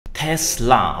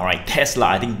Tesla, alright, Tesla.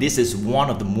 I think this is one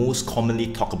of the most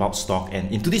commonly talked about stock,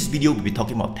 and in today's video we'll be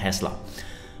talking about Tesla.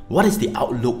 What is the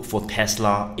outlook for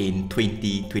Tesla in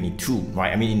 2022,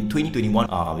 right? I mean, in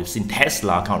 2021, we've seen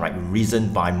Tesla kind of like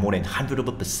risen by more than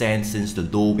 100% since the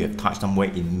low we have touched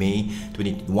somewhere in May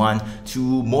 2021 to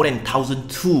more than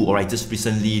 1,002, alright, just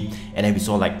recently, and then we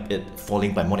saw like it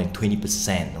falling by more than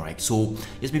 20%, right? So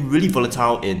it's been really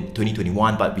volatile in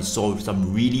 2021, but we saw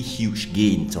some really huge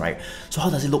gains, right? So how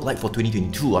does it look like for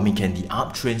 2022? I mean, can the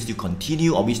uptrend still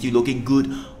continue? Are we still looking good?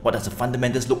 What does the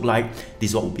fundamentals look like?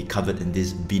 This is what will be covered in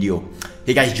this video.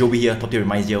 Hey guys, Joey here, top tier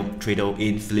reminder trader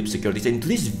in Philips Securities. And in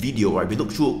today's video, right, we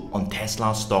look through on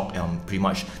Tesla stock, pretty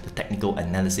much the technical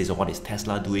analysis of what is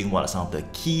Tesla doing, what are some of the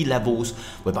key levels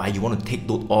whereby you want to take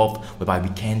note of, whereby we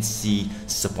can see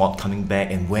support coming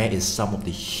back, and where is some of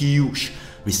the huge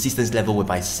resistance level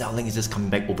whereby selling is just coming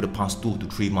back over the past 2 to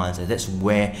 3 months, and that's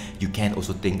where you can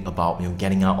also think about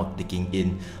getting out or taking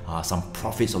in some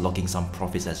profits or locking some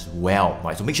profits as well,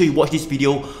 right? So make sure you watch this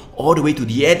video all the way to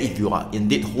the end. If you are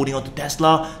indeed holding on to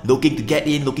Tesla, looking to get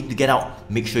in, looking to get out,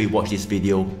 make sure you watch this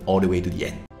video all the way to the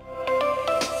end.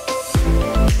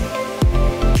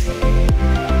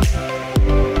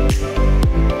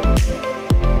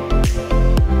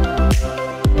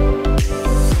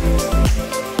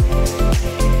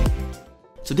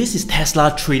 So this is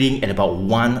Tesla trading at about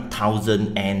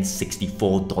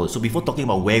 $1,064. So before talking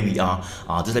about where we are,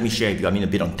 just let me share with you, a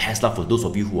bit on Tesla. For those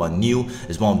of you who are new,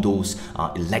 it's one of those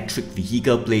electric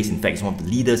vehicle plays. In fact, it's one of the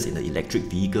leaders in the electric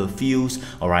vehicle fields,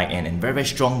 alright, and very, very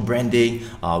strong branding.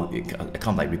 Kind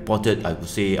of like reported, I would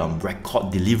say,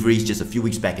 record deliveries just a few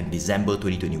weeks back in December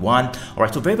 2021.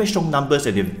 Alright, so very, very strong numbers,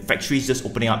 and the factories just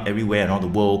opening up everywhere around the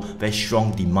world. Very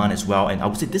strong demand as well, and I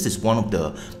would say this is one of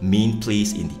the main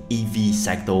plays in the EV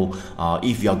sector.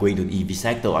 If you are going to the EV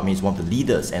sector, I mean, it's one of the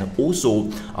leaders, and also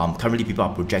currently people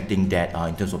are projecting that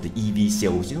in terms of the EV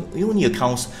sales, it only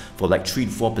accounts for like 3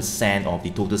 to 4% of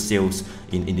the total sales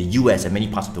in the US and many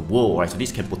parts of the world, right? So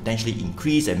this can potentially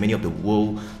increase, and many of the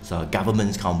world's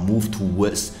governments kind of move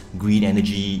towards green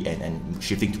energy and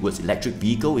shifting towards electric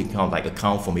vehicle. It kind of like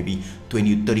account for maybe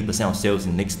 20-30% of sales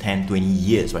in the next 10-20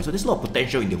 years, right? So there's a lot of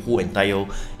potential in the whole entire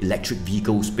electric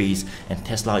vehicle space, and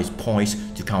Tesla is poised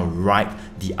to kind of ride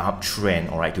the uptrend,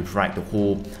 all right, to ride the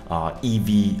whole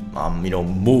EV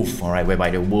move, all right, whereby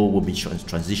the world will be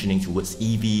transitioning towards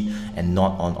EV and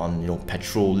not on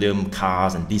petroleum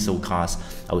cars and diesel cars.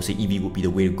 I would say EV would be the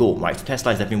way to go, right? So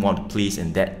Tesla is definitely one of the plays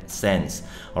in that sense.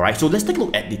 All right, so let's take a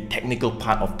look at the technical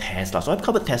part of Tesla. So I've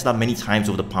covered Tesla many times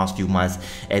over the past few months,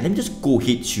 and let me just go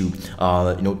ahead to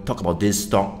talk about this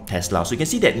stock Tesla. So you can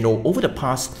see that over the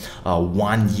past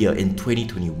 1 year in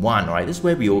 2021, all right, this is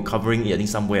where we were covering it, I think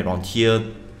somewhere around here.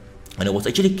 And it was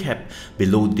actually kept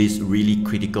below this really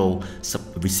critical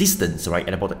resistance, right,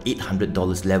 at about the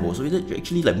 $800 level. So it's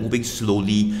actually like moving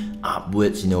slowly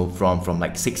upwards, from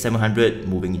like 600-700,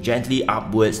 moving gently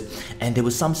upwards. And there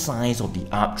were some signs of the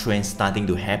uptrend starting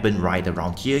to happen right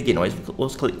around here. Again, it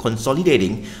was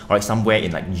consolidating, right, somewhere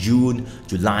in like June,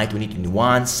 July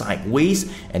 2021, sideways.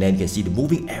 And then you can see the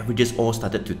moving averages all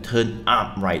started to turn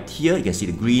up right here. You can see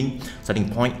the green starting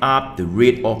point up, the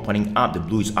red all pointing up, the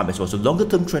blue is up as well. So longer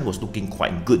term trend was looking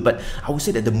quite good, but I would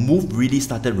say that the move really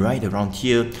started right around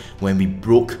here when we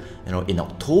broke, in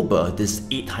October, this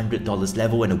 $800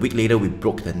 level, and a week later we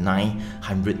broke the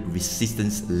 900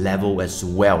 resistance level as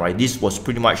well, right? This was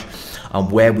pretty much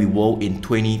where we were in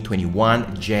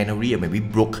 2021 January, and when we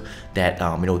broke that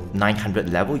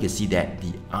 900 level, you can see that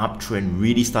the uptrend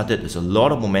really started. There's a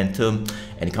lot of momentum,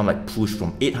 and it kind of like pushed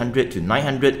from 800 to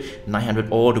 900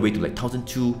 all the way to like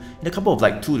 1,002 in a couple of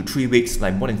like 2 to 3 weeks,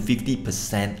 like more than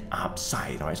 50%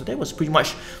 upside. All right, so that was pretty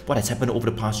much what has happened over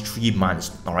the past 3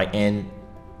 months. All right, and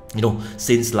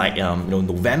since like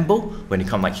November, when it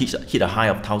come like hit a high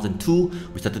of 1,002,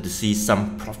 we started to see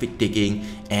some profit taking,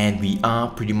 and we are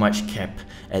pretty much kept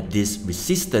at this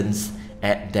resistance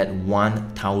at that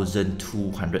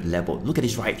 1,200 level. Look at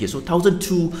this right here. So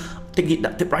 1,002,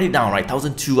 write it down, right?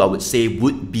 1,002, I would say,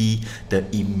 would be the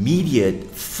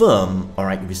immediate firm, all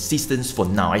right, resistance for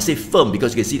now. I say firm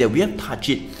because you can see that we have touched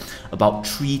it about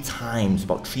 3 times.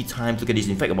 Look at this.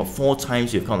 In fact, about 4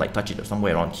 times we've kind of like touched it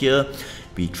somewhere around here.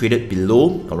 We traded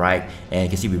below, all right, and you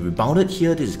can see we rebounded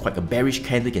here. This is quite a bearish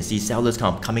candle. You can see sellers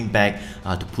kind of coming back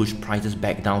to push prices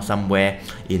back down somewhere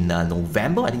in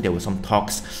November. I think there were some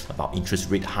talks about interest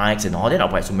rate hikes and all that.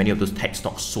 Alright, so many of those tech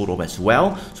stocks sold off as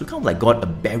well. So we kind of like got a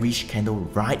bearish candle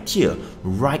right here,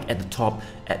 right at the top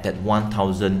at that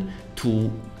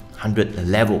 1,200 1,200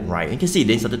 level, right? You can see it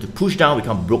then started to push down. We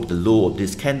kind of broke the low of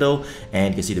this candle,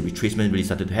 and you can see the retracement really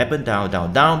started to happen, down,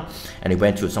 down, down, and it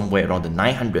went to somewhere around the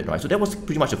 900, right? So that was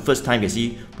pretty much the first time you can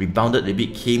see rebounded a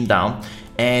bit, came down.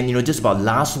 And just about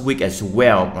last week as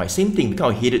well, right? Same thing, we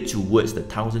kind of headed towards the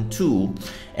 1,002,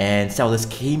 and sellers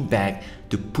came back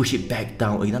to push it back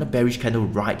down. Another bearish candle,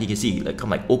 right? You can see like come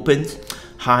like opened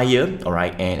higher, all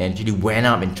right, and actually went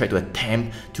up and tried to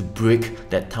attempt to break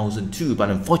that 1,002, but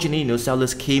unfortunately,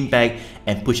 sellers came back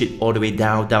and pushed it all the way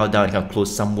down, down, down, and kind of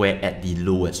closed somewhere at the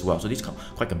low as well. So this is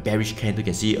quite a bearish candle. You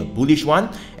can see a bullish one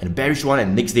and a bearish one,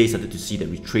 and next day started to see the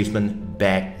retracement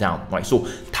back down, right? So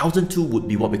 1,002 would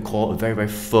be what we call a very, very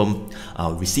firm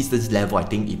resistance level. I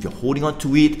think if you're holding on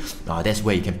to it, that's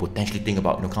where you can potentially think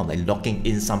about, kind of like locking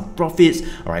in some profits,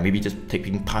 all right, maybe just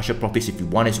taking partial profits if you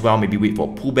want as well, maybe wait for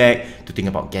a pullback to think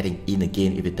about getting in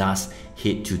again if it does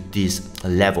hit to this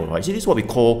level, right? So this is what we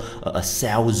call a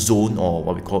sell zone, or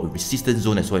what we call a resistance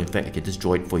zone as well. In fact, I can just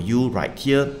draw it for you right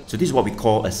here. So this is what we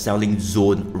call a selling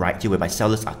zone right here, whereby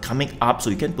sellers are coming up, so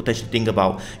you can potentially think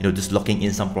about just locking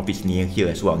in some profits near here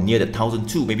as well, near the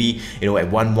 1,002, maybe at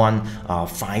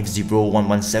 1150,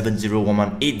 1170,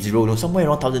 1180, somewhere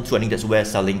around 1,002. I think that's where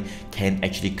selling can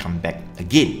actually come back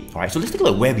again. All right, so let's take a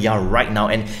look at where we are right now,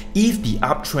 and if the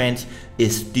uptrend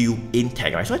is still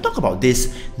intact, right? So I talk about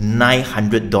this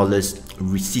 $900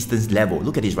 resistance level.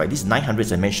 Look at this, right? This 900,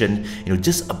 as I mentioned,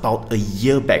 just about a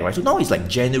year back, right? So now it's like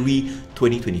January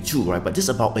 2022, right? But just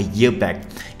about a year back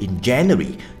in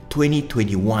January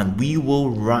 2021, we were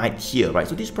right here, right?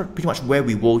 So this is pretty much where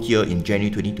we were here in January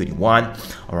 2021,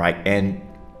 all right? And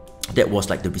that was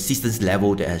like the resistance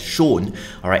level that has shown,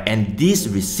 all right? And this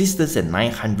resistance at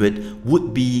 900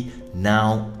 would be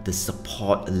now the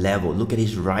support level. Look at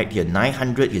this right here,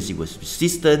 900, you see, was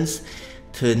resistance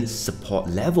turn support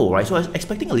level, right? So I was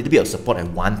expecting a little bit of support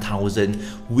at 1,000,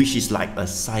 which is like a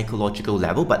psychological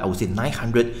level, but I would say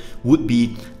 900 would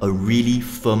be a really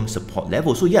firm support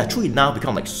level. So yeah, true enough,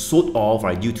 become like sold off,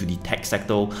 right, due to the tech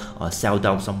sector sell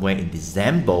down somewhere in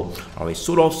December, all right,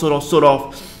 sold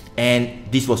off, and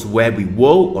this was where we were,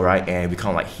 all right, and we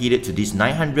kind of like headed to this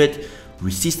 900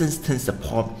 resistance turn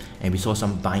support, and we saw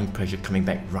some buying pressure coming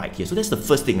back right here. So that's the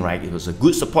first thing, right? It was a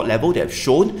good support level that have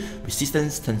shown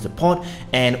resistance turn support,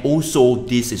 and also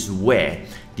this is where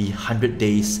the 100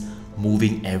 days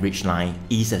moving average line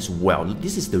is as well.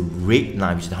 This is the red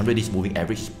line, which is the 100 days moving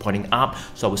average, is pointing up.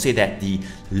 So I would say that the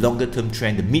longer term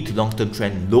trend, the mid to long term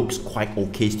trend, looks quite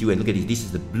okay still. And look at this, this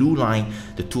is the blue line,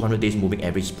 the 200 days moving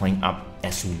average is pointing up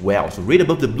as well. So right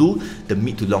above the blue, the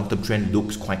mid to long term trend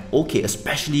looks quite okay,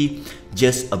 especially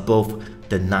just above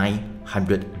the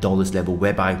 $900 level,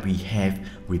 whereby we have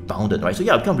rebounded, right? So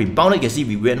yeah, we kind of rebounded. You can see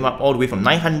we went up all the way from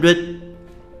 900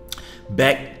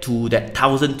 back to that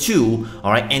 1,002,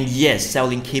 all right? And yes,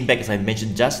 selling came back, as I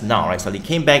mentioned just now, right? Selling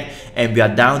came back, and we are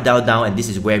down, and this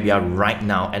is where we are right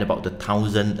now at about the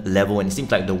 1,000 level, and it seems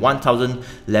like the 1,000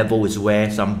 level is where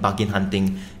some bargain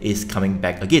hunting is coming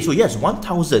back again. So yes,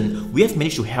 1,000, we have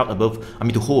managed to hold above,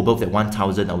 to hold above that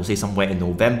 1,000. I would say somewhere in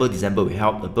November, December, we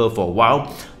held above for a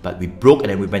while, but we broke and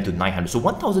then we went to 900. So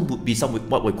 1,000 would be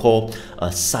what we call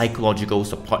a psychological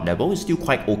support level. It's still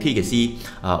quite okay. You can see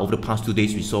over the past 2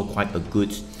 days, we saw quite a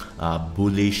good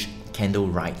bullish candle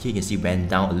right here. You can see went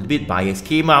down a little bit, buyers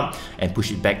came up and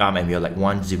pushed it back up, and we are like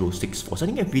 1,064. So I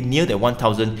think if we near that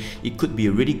 1,000, it could be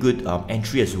a really good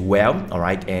entry as well, all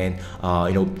right? And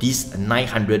this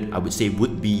 900, I would say,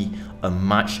 would be a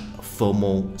much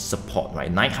firmer support,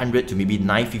 right? 900 to maybe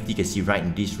 950, you can see right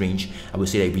in this range. I would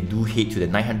say that if we do hit to the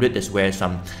 900, that's where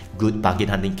some good bargain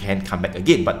hunting can come back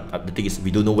again. But the thing is, we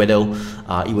don't know whether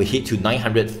it will hit to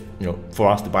 900, for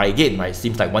us to buy again, right? It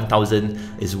seems like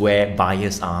 1,000 is where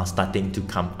buyers are starting to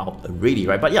come out already,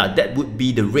 right? But yeah, that would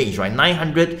be the range, right?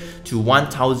 900 to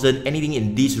 1,000, anything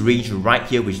in this range right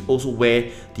here, which is also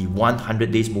where the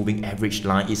 100 days moving average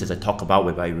line is, as I talked about,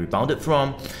 whereby we rebounded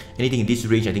from. Anything in this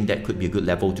range, I think that could be a good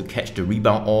level to catch the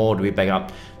rebound all the way back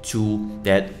up to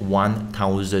that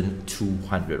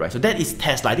 1,200, right? So that is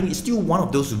Tesla. I think it's still one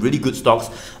of those really good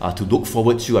stocks to look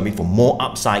forward to. For more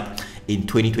upside in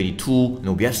 2022.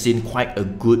 We have seen quite a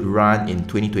good run in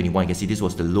 2021. You can see this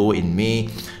was the low in May,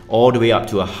 all the way up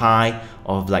to a high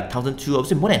of like 1,002, I would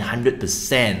say more than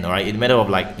 100%, all right, in a matter of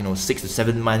like 6 to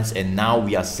 7 months, and now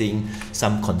we are seeing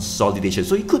some consolidation.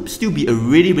 So it could still be a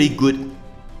really, really good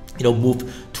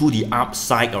move to the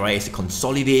upside, all right, as it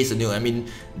consolidates.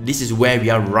 This is where we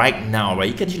are right now, right?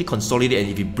 You can actually consolidate, and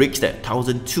if it breaks that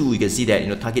 1,002, you can see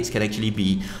that targets can actually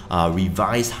be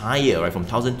revised higher, right, from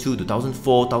 1,002 to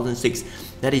 1,004, 1,006,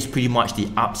 that is pretty much the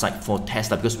upside for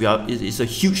Tesla, because it's a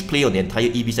huge play on the entire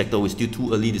EV sector. It's still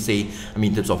too early to say, I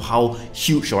mean, in terms of how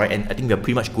huge, alright, and I think we're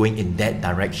pretty much going in that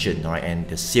direction, alright, and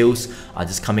the sales are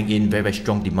just coming in, very, very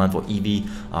strong demand for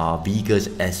EV vehicles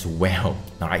as well.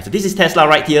 Alright, so this is Tesla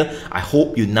right here. I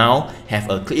hope you now have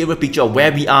a clearer picture of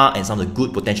where we are and some of the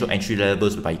good potential entry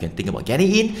levels whereby you can think about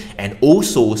getting in, and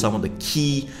also some of the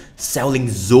key selling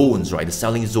zones, right? The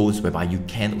selling zones whereby you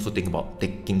can also think about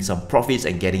taking some profits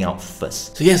and getting out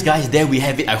first. So yes guys, there we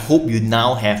have it. I hope you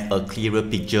now have a clearer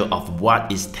picture of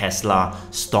what is Tesla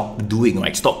stock doing,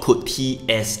 right? Stock code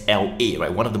TSLA,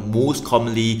 right? One of the most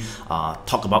commonly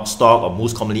talked about stock, or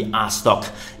most commonly asked stock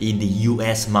in the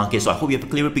US market. So I hope you have a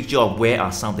clearer picture of where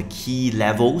are some of the key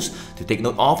levels to take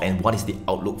note of and what is the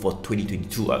outlook for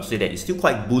 2022. I would say that it's still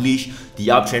quite bullish. The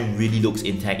uptrend really looks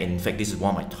intact, and in fact this is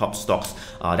one of my top stocks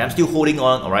that I'm still holding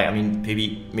on. Alright, I mean,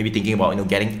 maybe thinking about, you know,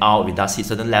 getting out if it does hit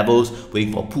certain levels,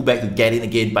 waiting for a pullback to get in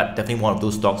again, but definitely one of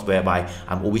those stocks whereby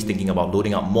I'm always thinking about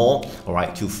loading up more,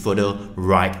 alright, to further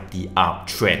ride the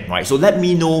uptrend, right? So let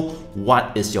me know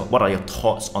what are your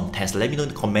thoughts on Tesla. Let me know in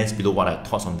the comments below what are your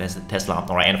thoughts on Tesla,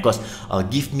 alright, and of course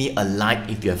give me a like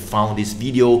if you have found this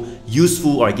video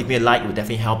useful, or give me a like. It will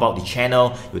definitely help out the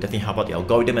channel, it will definitely help out the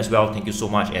algorithm as well. Thank you so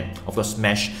much, and of course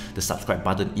smash the subscribe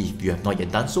button if you have not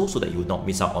yet done so that you will not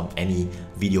miss out on any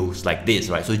videos like this,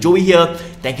 right? So Joey here,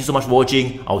 thank you so much for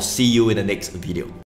watching. I'll see you in the next video.